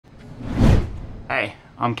Hey,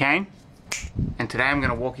 I'm Kane, and today I'm going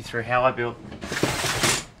to walk you through how I built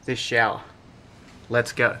this shower.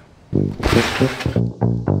 Let's go.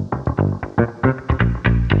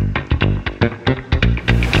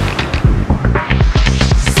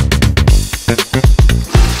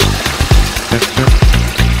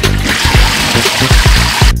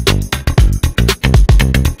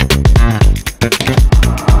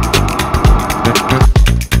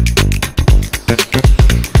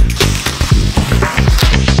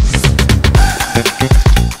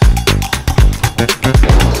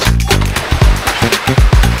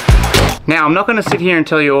 Now, I'm not going to sit here and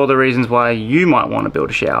tell you all the reasons why you might want to build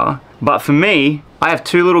a shower, but for me, I have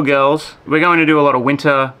two little girls. We're going to do a lot of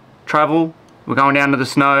winter travel. We're going down to the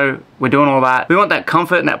snow. We're doing all that. We want that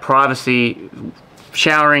comfort and that privacy,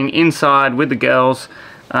 showering inside with the girls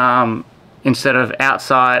instead of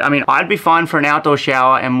outside. I mean, I'd be fine for an outdoor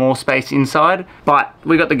shower and more space inside, but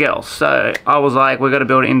we got the girls. So I was like, we've got to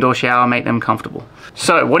build an indoor shower, make them comfortable.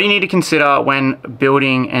 So what do you need to consider when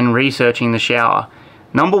building and researching the shower?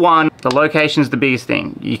 Number one, the location's the biggest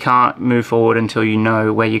thing. You can't move forward until you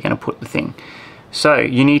know where you're going to put the thing. So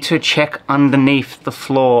you need to check underneath the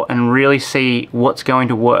floor and really see what's going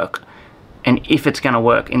to work and if it's going to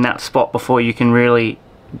work in that spot before you can really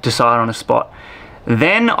decide on a spot.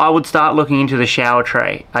 Then I would start looking into the shower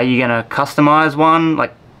tray. Are you going to customize one,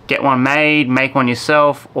 like get one made, make one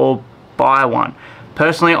yourself, or buy one?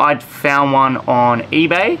 Personally, I'd found one on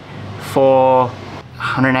eBay for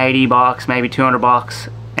 180 bucks, maybe 200 bucks,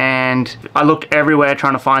 and I looked everywhere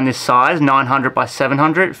trying to find this size, 900 by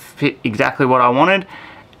 700, fit exactly what I wanted.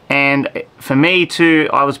 And for me too,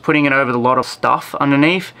 I was putting it over a lot of stuff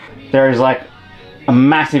underneath. There is like a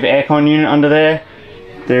massive aircon unit under there.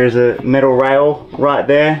 There's a metal rail right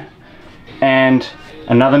there and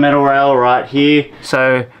another metal rail right here.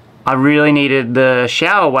 So I really needed the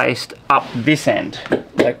shower waste up this end,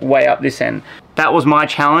 like way up this end. That was my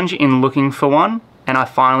challenge in looking for one. And I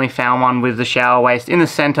finally found one with the shower waste in the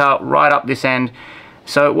center, right up this end,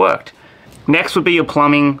 so it worked. Next would be your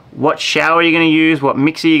plumbing. What shower you're going to use, what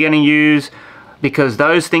mixer you're going to use, because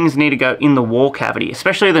those things need to go in the wall cavity.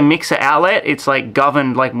 Especially the mixer outlet, it's like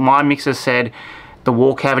governed, like my mixer said, the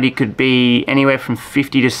wall cavity could be anywhere from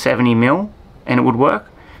 50 to 70 mil, and it would work.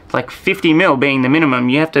 Like 50 mil being the minimum,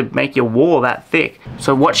 you have to make your wall that thick.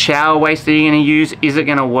 So what shower waste are you going to use? Is it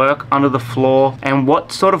going to work under the floor? And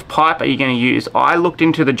what sort of pipe are you going to use? I looked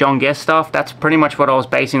into the John Guest stuff. That's pretty much what I was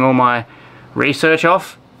basing all my research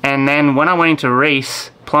off. And then when I went into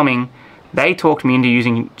Reese Plumbing, they talked me into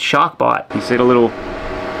using shark bite. You see the little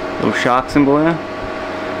shark symbol there?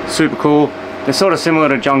 Super cool. They're sort of similar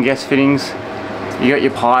to John Guest fittings. You got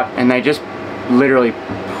your pipe and they just literally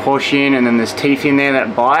push in, and then there's teeth in there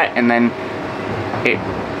that bite, and then it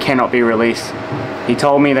cannot be released. He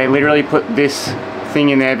told me they literally put this thing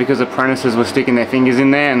in there because apprentices were sticking their fingers in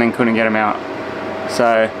there and then couldn't get them out.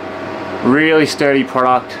 So really sturdy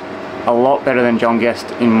product, a lot better than John Guest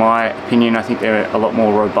in my opinion. I think they're a lot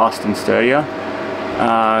more robust and sturdier,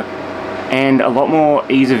 and a lot more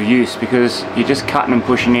ease of use because you're just cutting and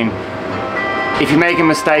pushing in. If you make a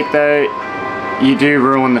mistake though, you do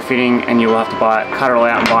ruin the fitting and you'll have to cut it all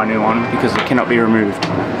out and buy a new one because it cannot be removed.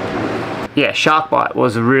 Yeah, shark bite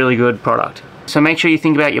was a really good product. So make sure you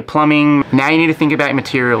think about your plumbing. Now you need to think about your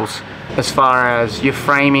materials as far as your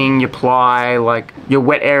framing, your ply, like your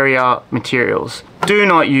wet area materials. Do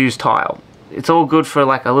not use tile. It's all good for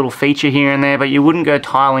like a little feature here and there, but you wouldn't go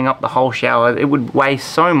tiling up the whole shower. It would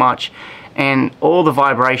waste so much, and all the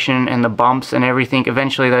vibration and the bumps and everything,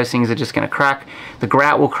 eventually those things are just gonna crack. The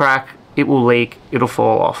grout will crack, it will leak, it'll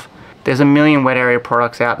fall off. There's a million wet area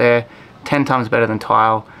products out there, 10 times better than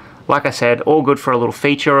tile. Like I said, all good for a little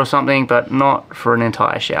feature or something, but not for an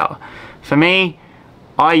entire shower. For me,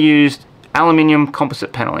 I used aluminium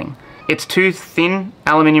composite paneling. It's two thin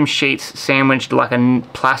aluminium sheets sandwiched like a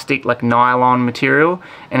plastic, like nylon material,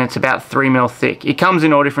 and it's about 3 mil thick. It comes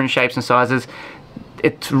in all different shapes and sizes.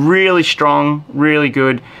 It's really strong, really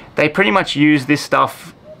good. They pretty much use this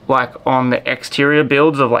stuff like on the exterior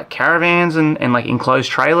builds of like caravans and like enclosed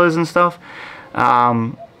trailers and stuff.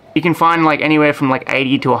 You can find like anywhere from like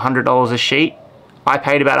 $80 to $100 a sheet. I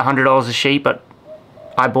paid about $100 a sheet, but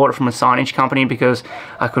I bought it from a signage company because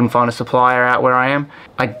I couldn't find a supplier out where I am.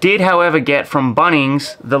 I did, however, get from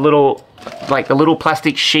Bunnings the little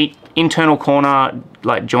plastic sheet internal corner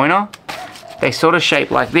like joiner. They sort of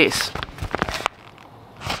shape like this.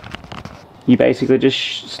 You basically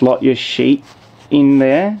just slot your sheet in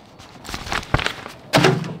there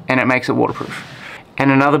and it makes it waterproof.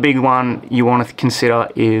 And another big one you want to consider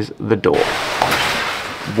is the door.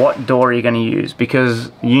 what door are you going to use,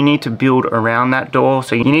 because you need to build around that door,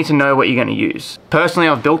 so you need to know what you're going to use. Personally,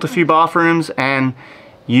 I've built a few bathrooms, and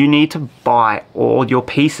you need to buy all your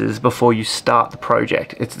pieces before you start the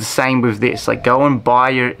project. It's the same with this. Like, go and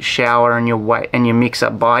buy your shower and your mixer,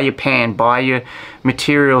 buy your pan, buy your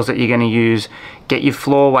materials that you're going to use, get your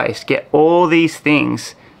floor waste, get all these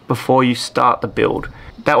things before you start the build.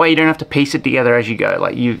 That way you don't have to piece it together as you go.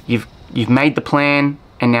 Like, you've made the plan,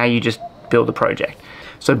 and now you just build the project.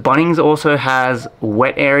 So Bunnings also has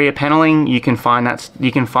wet area paneling. You can find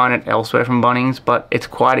it elsewhere from Bunnings, but it's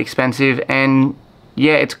quite expensive, and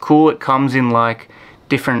yeah, it's cool. It comes in like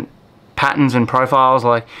different patterns and profiles.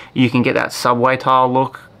 Like, you can get that subway tile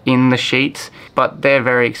look in the sheets, but they're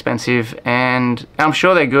very expensive, and I'm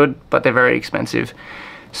sure they're good, but they're very expensive.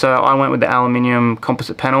 So I went with the aluminium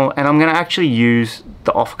composite panel, and I'm gonna actually use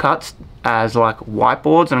the offcuts as like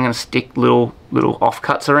whiteboards, and I'm gonna stick little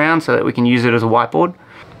offcuts around so that we can use it as a whiteboard.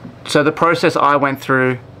 So the process I went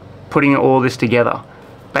through putting all this together.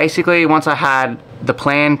 Basically, once I had the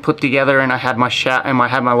plan put together, and I had my I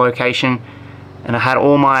had my location, and I had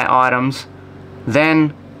all my items,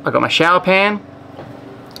 then I got my shower pan.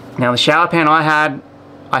 Now the shower pan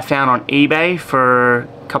I found on eBay for a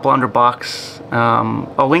couple $100.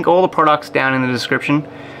 I'll link all the products down in the description.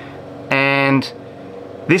 And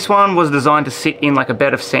this one was designed to sit in like a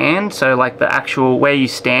bed of sand, so like the actual where you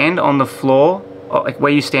stand on the floor, or like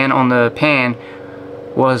where you stand on the pan,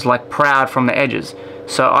 was like proud from the edges.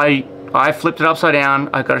 So I flipped it upside down,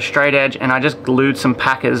 I got a straight edge, and I just glued some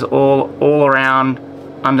packers all around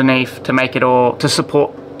underneath to make it all, to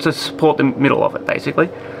support the middle of it basically.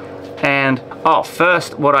 And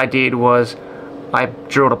first what I did was I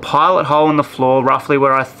drilled a pilot hole in the floor roughly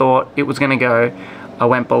where I thought it was going to go. I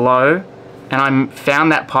went below, and I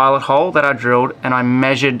found that pilot hole that I drilled, and I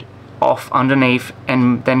measured off underneath,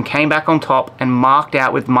 and then came back on top and marked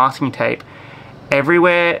out with masking tape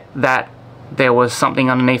everywhere that there was something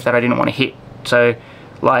underneath that I didn't want to hit. So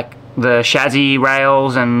like the chassis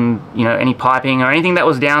rails, and you know, any piping or anything that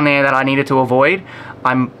was down there that I needed to avoid,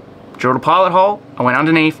 I drilled a pilot hole, I went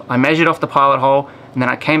underneath, I measured off the pilot hole, and then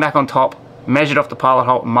I came back on top, measured off the pilot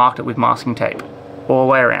hole, and marked it with masking tape all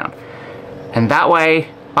the way around. And that way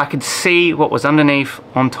I could see what was underneath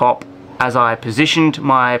on top as I positioned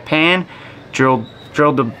my pan, drilled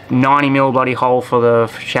the 90mm bloody hole for the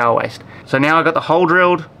shower waste. So now I got the hole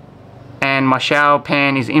drilled, and my shower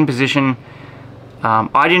pan is in position.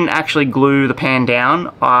 I didn't actually glue the pan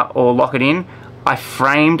down or lock it in. I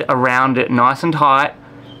framed around it nice and tight,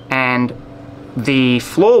 and the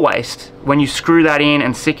floor waste, when you screw that in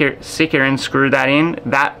and secure and screw that in,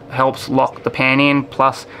 that helps lock the pan in,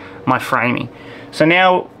 plus my framing. So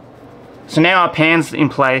now our pan's in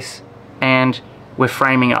place, and we're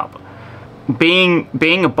framing up. Being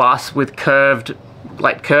a bus with curved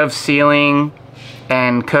ceiling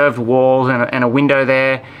and curved walls and a window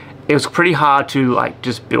there, it was pretty hard to like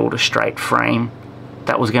just build a straight frame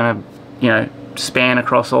that was gonna, you know, span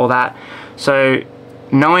across all that. So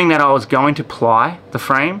knowing that I was going to ply the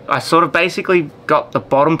frame, I sort of basically got the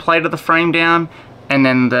bottom plate of the frame down, and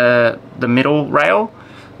then the middle rail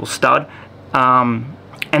or stud,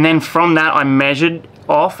 and then from that I measured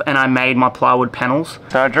off and I made my plywood panels.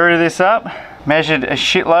 So I drew this up, measured a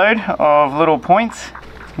shitload of little points,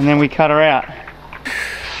 and then we cut her out.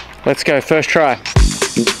 Let's go, first try.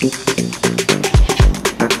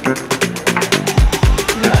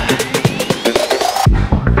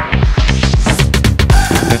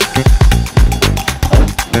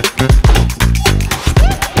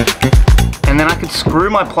 And then I could screw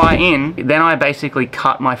my ply in. Then I basically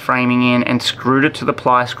cut my framing in and screwed it to the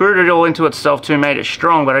ply, screwed it all into itself too, made it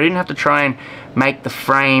strong, but I didn't have to try and make the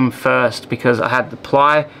frame first because I had the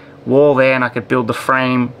ply wall there, and I could build the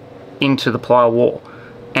frame into the ply wall.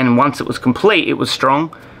 And once it was complete, it was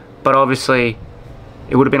strong, but obviously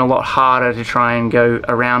it would have been a lot harder to try and go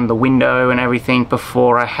around the window and everything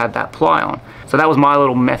before I had that ply on. So that was my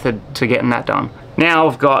little method to getting that done. Now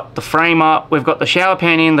I've got the frame up, we've got the shower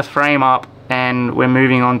pan in, the frame up, and we're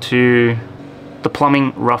moving on to the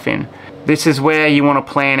plumbing rough-in. This is where you want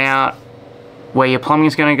to plan out where your plumbing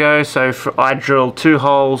is going to go. So I drilled 2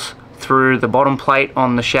 holes through the bottom plate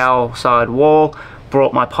on the shower side wall,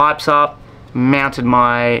 brought my pipes up, mounted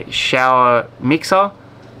my shower mixer,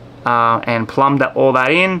 and plumbed all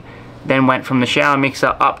that in, then went from the shower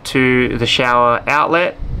mixer up to the shower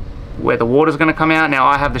outlet where the water's going to come out. Now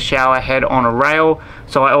I have the shower head on a rail,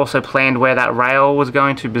 so I also planned where that rail was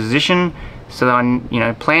going to position, so that I, you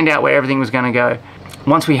know, planned out where everything was going to go.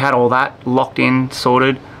 Once we had all that locked in,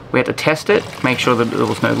 sorted, we had to test it, make sure that there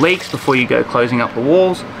was no leaks before you go closing up the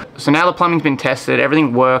walls. So now the plumbing's been tested,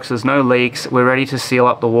 everything works, there's no leaks, we're ready to seal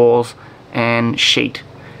up the walls and sheet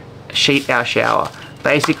our shower.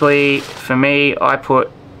 Basically, for me, I put,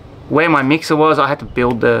 where my mixer was, I had to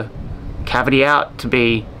build the cavity out to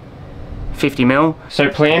be 50 mil. So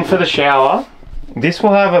plan for the shower, this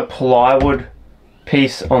will have a plywood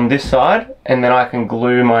piece on this side, and then I can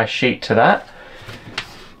glue my sheet to that.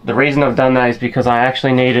 The reason I've done that is because I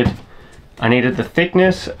actually needed the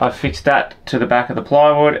thickness. I fixed that to the back of the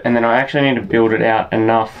plywood, and then I actually need to build it out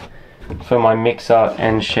enough for my mixer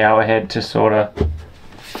and shower head to sort of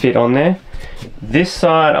fit on there. This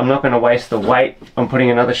side, I'm not going to waste the weight. I'm putting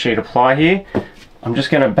another sheet of ply here. I'm just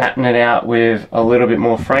going to batten it out with a little bit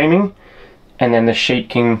more framing, and then the sheet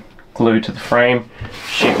can glue to the frame.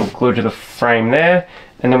 Sheet will glue to the frame there,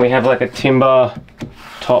 and then we have like a timber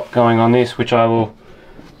top going on this, which I'll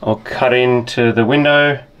cut into the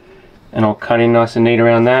window, and I'll cut in nice and neat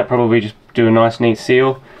around that. Probably just do a nice neat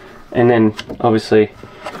seal, and then obviously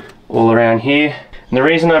all around here. And the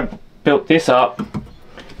reason I built this up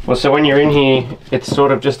was so when you're in here, it's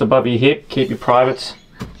sort of just above your hip. Keep your privates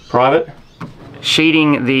private.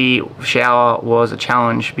 Sheeting the shower was a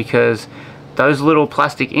challenge because those little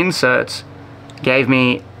plastic inserts gave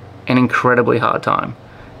me an incredibly hard time.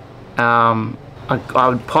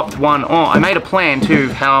 I popped one on. I made a plan too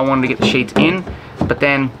how I wanted to get the sheets in, but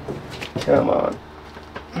then, come on.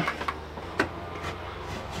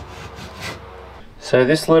 So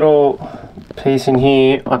this little piece in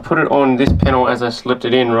here, I put it on this panel as I slipped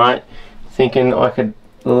it in, right? Thinking I could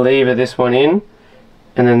lever this one in,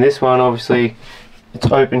 and then this one, obviously, it's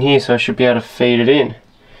open here, so I should be able to feed it in.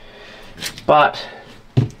 But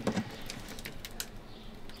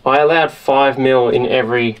I allowed 5 mil in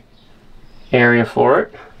every area for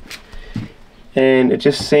it, and it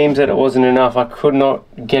just seems that it wasn't enough. I could not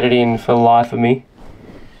get it in for the life of me.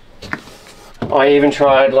 I even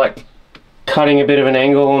tried like cutting a bit of an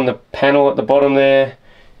angle on the panel at the bottom there,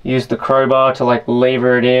 used the crowbar to like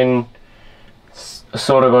lever it in,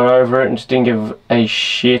 sort of got over it and just didn't give a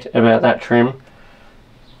shit about that trim.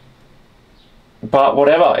 But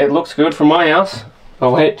whatever, it looks good from my house.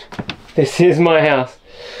 Oh wait, this is my house.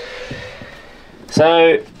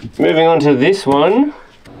 So moving on to this one.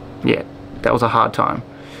 Yeah, that was a hard time.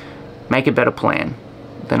 Make a better plan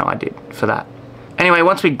than I did for that. Anyway,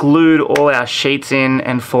 once we glued all our sheets in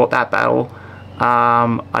and fought that battle,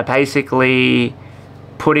 I basically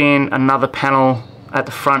put in another panel at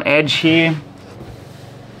the front edge here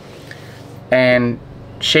and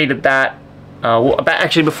sheeted that.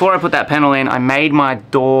 Actually, before I put that panel in, I made my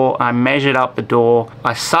door, I measured up the door,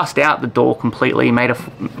 I sussed out the door completely,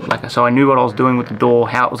 so I knew what I was doing with the door,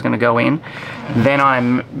 how it was going to go in. Then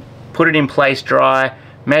I put it in place dry,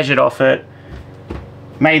 measured off it,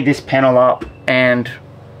 made this panel up, and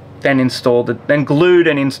then then glued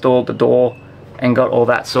and installed the door and got all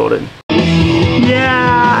that sorted.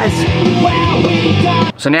 Yes!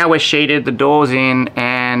 So now we're sheeted, the door's in,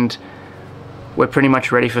 and we're pretty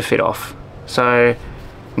much ready for fit off. So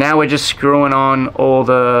now we're just screwing on all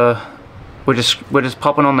the, we're just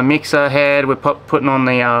popping on the mixer head, we're putting on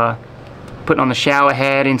the shower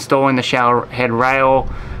head, installing the shower head rail,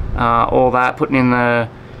 all that, putting in the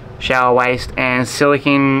shower waste, and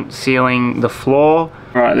silicone sealing the floor.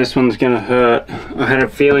 Alright, this one's gonna hurt. I had a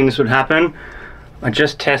feeling this would happen. I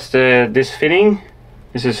just tested this fitting.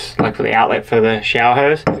 This is like for the outlet for the shower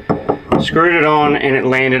hose. Screwed it on and it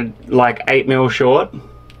landed like 8 mil short.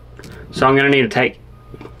 So I'm gonna need to take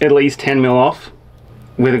at least 10 mil off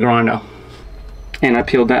with a grinder. And I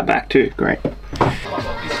peeled that back too, great.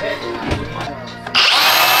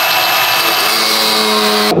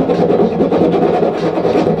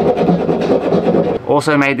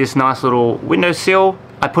 Also made this nice little windowsill.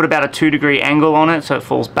 I put about a 2-degree angle on it so it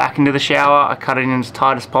falls back into the shower. I cut it in as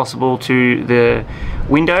tight as possible to the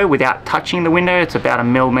window without touching the window. It's about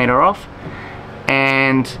 1 millimeter off.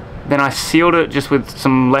 And then I sealed it just with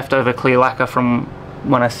some leftover clear lacquer from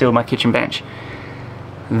when I sealed my kitchen bench.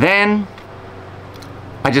 Then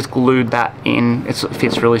I just glued that in. It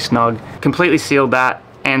fits really snug. Completely sealed that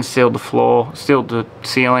and sealed the floor, sealed the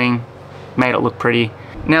ceiling, made it look pretty.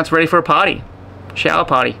 Now it's ready for a party. Shower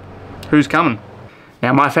party. Who's coming?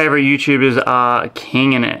 Now my favourite YouTubers are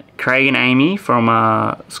King and It, Craig and Amy from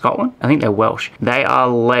Scotland. I think they're Welsh. They are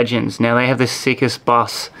legends. Now they have the sickest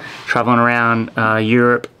bus travelling around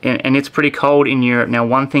Europe, and it's pretty cold in Europe. Now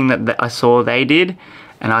one thing that I saw they did,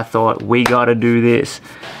 and I thought, we gotta do this.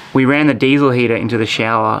 We ran the diesel heater into the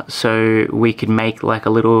shower so we could make like a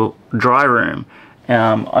little dry room.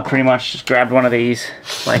 I pretty much just grabbed one of these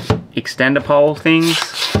like extender pole things.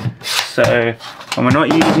 So when we're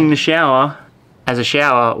not using the shower as a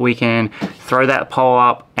shower, we can throw that pole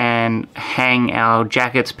up and hang our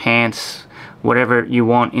jackets, pants, whatever you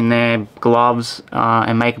want in there, gloves,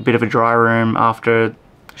 and make a bit of a dry room after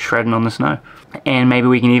shredding on the snow. And maybe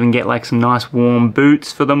we can even get like some nice warm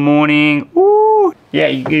boots for the morning. Ooh! Yeah,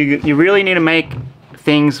 you really need to make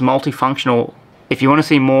things multifunctional. If you want to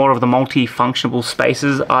see more of the multifunctional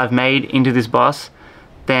spaces I've made into this bus,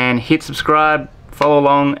 then hit subscribe, follow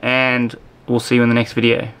along, and we'll see you in the next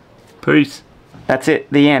video. Peace. That's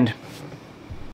it, the end.